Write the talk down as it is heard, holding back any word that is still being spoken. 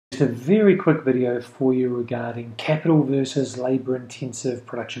a very quick video for you regarding capital versus labor-intensive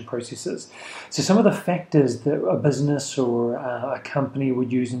production processes. So some of the factors that a business or a company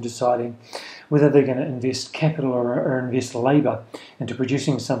would use in deciding whether they're going to invest capital or invest labor into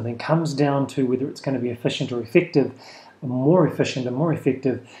producing something comes down to whether it's going to be efficient or effective, more efficient and more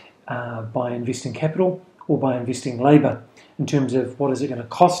effective by investing capital or by investing labor, in terms of what is it going to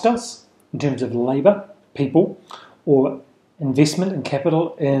cost us in terms of labor, people, or investment in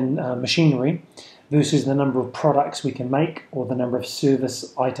capital in machinery versus the number of products we can make or the number of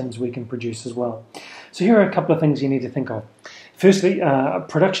service items we can produce as well. So here are a couple of things you need to think of. Firstly,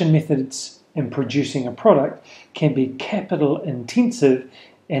 production methods in producing a product can be capital intensive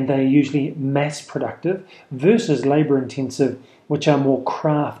and they're usually mass productive versus labor intensive, which are more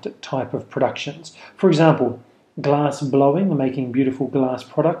craft type of productions. For example, glass blowing, making beautiful glass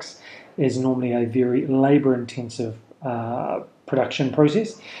products, is normally a very labor intensive production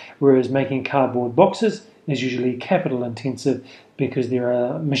process, whereas making cardboard boxes is usually capital intensive because there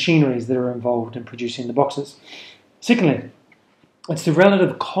are machineries that are involved in producing the boxes. Secondly, it's the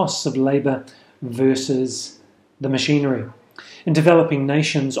relative costs of labor versus the machinery. In developing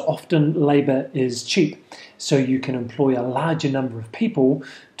nations, often labor is cheap, so you can employ a larger number of people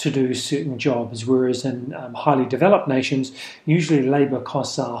to do certain jobs, whereas in highly developed nations, usually labor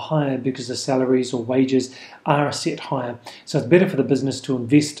costs are higher because the salaries or wages are set higher. So it's better for the business to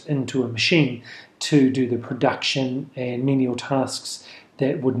invest into a machine to do the production and menial tasks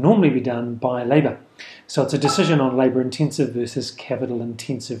that would normally be done by labor. So it's a decision on labor-intensive versus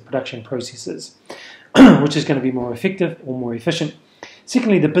capital-intensive production processes, which is going to be more effective or more efficient.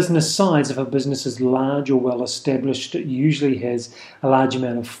 Secondly, the business size. If a business is large or well established, it usually has a large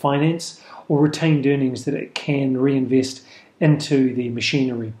amount of finance or retained earnings that it can reinvest into the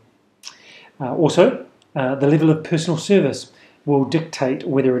machinery. Also, the level of personal service will dictate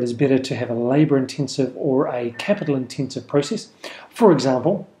whether it is better to have a labor-intensive or a capital-intensive process. For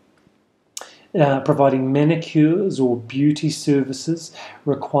example, providing manicures or beauty services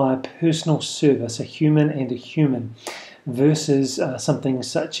require personal service, a human and a human, versus something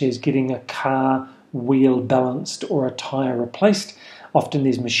such as getting a car wheel balanced or a tyre replaced. Often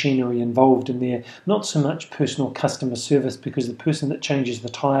there's machinery involved in there, not so much personal customer service, because the person that changes the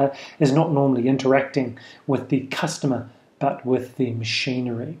tyre is not normally interacting with the customer but with the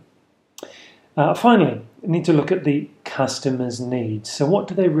machinery. Finally, we need to look at the customer's needs. So what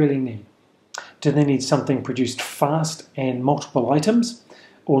do they really need? Do they need something produced fast and multiple items,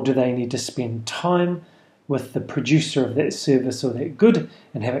 or do they need to spend time with the producer of that service or that good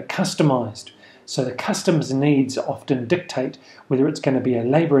and have it customized? So the customer's needs often dictate whether it's going to be a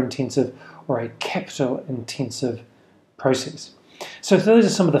labor-intensive or a capital-intensive process. So those are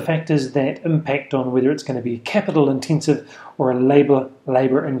some of the factors that impact on whether it's going to be capital-intensive or a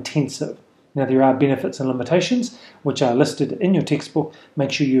labor-intensive. Now, there are benefits and limitations which are listed in your textbook.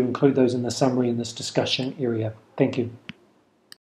 Make sure you include those in the summary in this discussion area. Thank you.